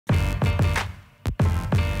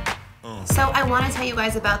So I want to tell you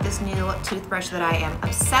guys about this new toothbrush that I am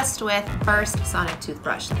obsessed with, Burst Sonic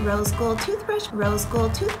Toothbrush. Rose gold toothbrush, rose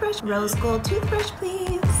gold toothbrush, rose gold toothbrush,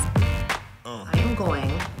 please. I am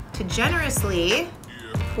going to generously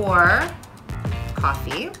pour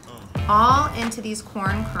coffee all into these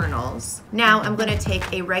corn kernels. Now I'm going to take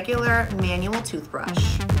a regular manual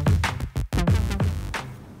toothbrush.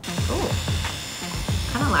 Oh,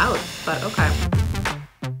 kind of loud, but okay.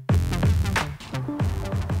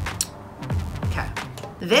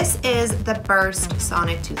 This is the Burst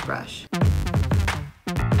Sonic Toothbrush.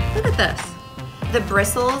 Look at this. The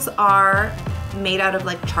bristles are made out of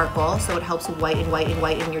like charcoal, so it helps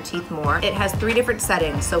whiten your teeth more. It has 3 different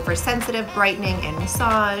settings. So for sensitive, brightening, and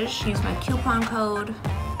massage, use my coupon code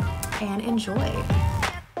and enjoy.